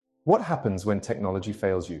What happens when technology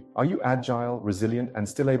fails you? Are you agile, resilient, and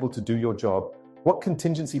still able to do your job? What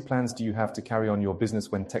contingency plans do you have to carry on your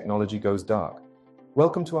business when technology goes dark?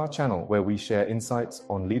 Welcome to our channel where we share insights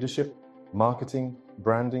on leadership, marketing,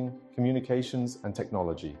 branding, communications, and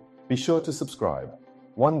technology. Be sure to subscribe.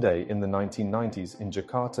 One day in the 1990s in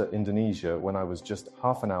Jakarta, Indonesia, when I was just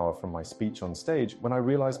half an hour from my speech on stage, when I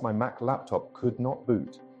realized my Mac laptop could not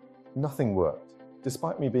boot. Nothing worked.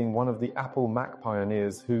 Despite me being one of the Apple Mac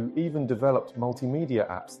pioneers who even developed multimedia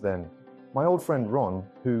apps then. My old friend Ron,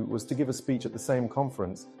 who was to give a speech at the same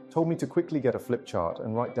conference, told me to quickly get a flip chart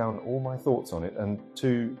and write down all my thoughts on it and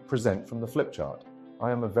to present from the flip chart.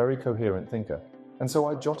 I am a very coherent thinker, and so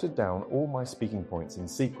I jotted down all my speaking points in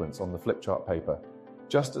sequence on the flip chart paper,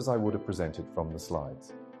 just as I would have presented from the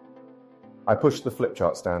slides. I pushed the flip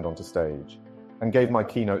chart stand onto stage and gave my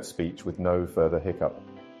keynote speech with no further hiccup,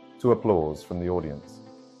 to applause from the audience.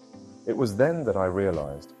 It was then that I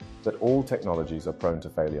realized that all technologies are prone to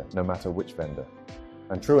failure, no matter which vendor.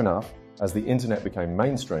 And true enough, as the internet became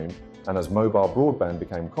mainstream and as mobile broadband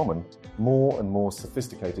became common, more and more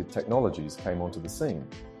sophisticated technologies came onto the scene.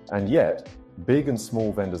 And yet, big and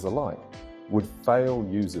small vendors alike would fail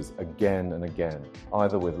users again and again,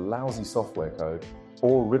 either with lousy software code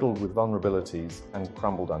or riddled with vulnerabilities and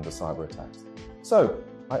crumbled under cyber attacks. So,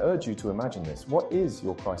 I urge you to imagine this. What is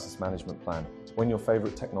your crisis management plan when your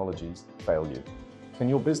favorite technologies fail you? Can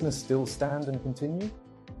your business still stand and continue?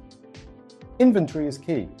 Inventory is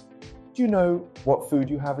key. Do you know what food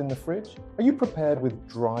you have in the fridge? Are you prepared with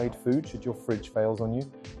dried food should your fridge fails on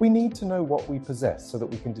you? We need to know what we possess so that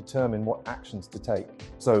we can determine what actions to take.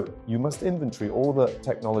 So you must inventory all the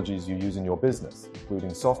technologies you use in your business,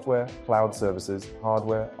 including software, cloud services,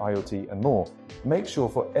 hardware, IoT, and more. Make sure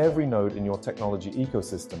for every node in your technology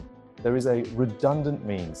ecosystem, there is a redundant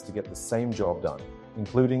means to get the same job done,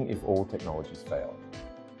 including if all technologies fail.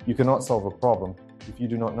 You cannot solve a problem if you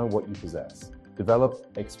do not know what you possess. Develop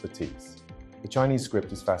expertise. The Chinese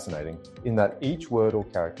script is fascinating in that each word or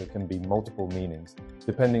character can be multiple meanings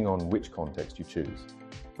depending on which context you choose.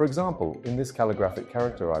 For example, in this calligraphic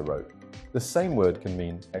character I wrote, the same word can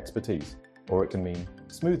mean expertise or it can mean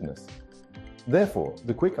smoothness. Therefore,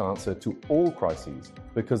 the quick answer to all crises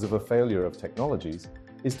because of a failure of technologies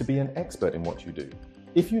is to be an expert in what you do.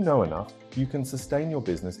 If you know enough, you can sustain your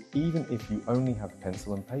business even if you only have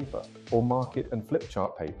pencil and paper, or market and flip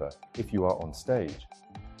chart paper if you are on stage.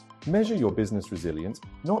 Measure your business resilience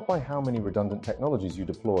not by how many redundant technologies you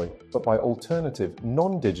deploy, but by alternative,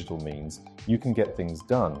 non-digital means you can get things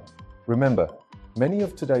done. Remember, many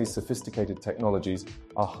of today's sophisticated technologies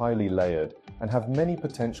are highly layered and have many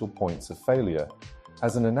potential points of failure.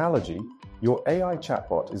 As an analogy, your AI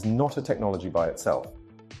chatbot is not a technology by itself,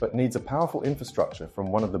 but needs a powerful infrastructure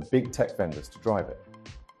from one of the big tech vendors to drive it.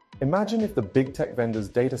 Imagine if the big tech vendors'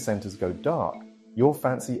 data centers go dark, your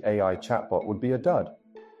fancy AI chatbot would be a dud.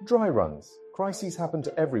 Dry runs. Crises happen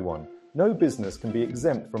to everyone. No business can be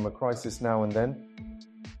exempt from a crisis now and then.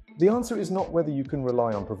 The answer is not whether you can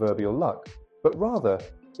rely on proverbial luck, but rather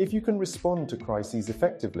if you can respond to crises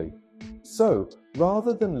effectively. So,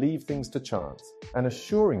 rather than leave things to chance and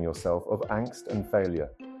assuring yourself of angst and failure,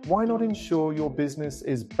 why not ensure your business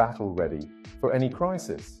is battle ready for any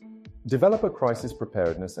crisis? Develop a crisis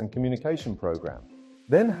preparedness and communication program.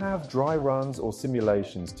 Then have dry runs or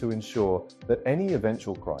simulations to ensure that any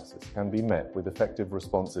eventual crisis can be met with effective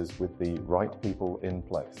responses with the right people in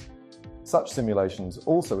place. Such simulations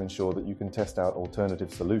also ensure that you can test out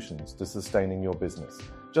alternative solutions to sustaining your business,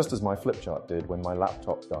 just as my flip chart did when my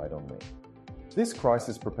laptop died on me. This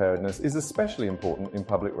crisis preparedness is especially important in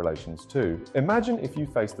public relations too. Imagine if you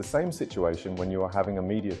faced the same situation when you are having a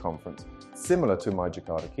media conference, similar to my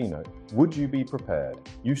Jakarta keynote. Would you be prepared?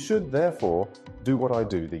 You should therefore do what I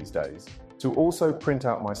do these days, to also print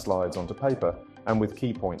out my slides onto paper and with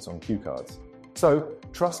key points on cue cards. So,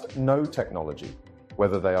 trust no technology,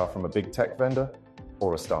 whether they are from a big tech vendor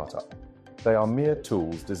or a startup. They are mere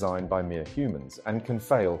tools designed by mere humans and can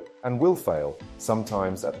fail and will fail,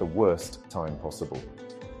 sometimes at the worst time possible.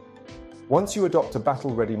 Once you adopt a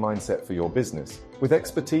battle-ready mindset for your business, with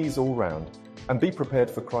expertise all round, and be prepared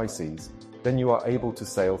for crises, then you are able to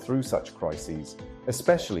sail through such crises,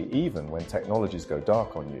 especially even when technologies go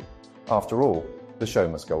dark on you. After all, the show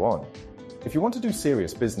must go on. If you want to do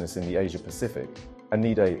serious business in the Asia Pacific and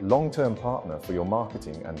need a long-term partner for your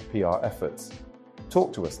marketing and PR efforts,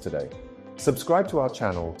 talk to us today. Subscribe to our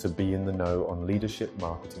channel to be in the know on leadership,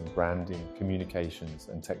 marketing, branding, communications,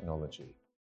 and technology.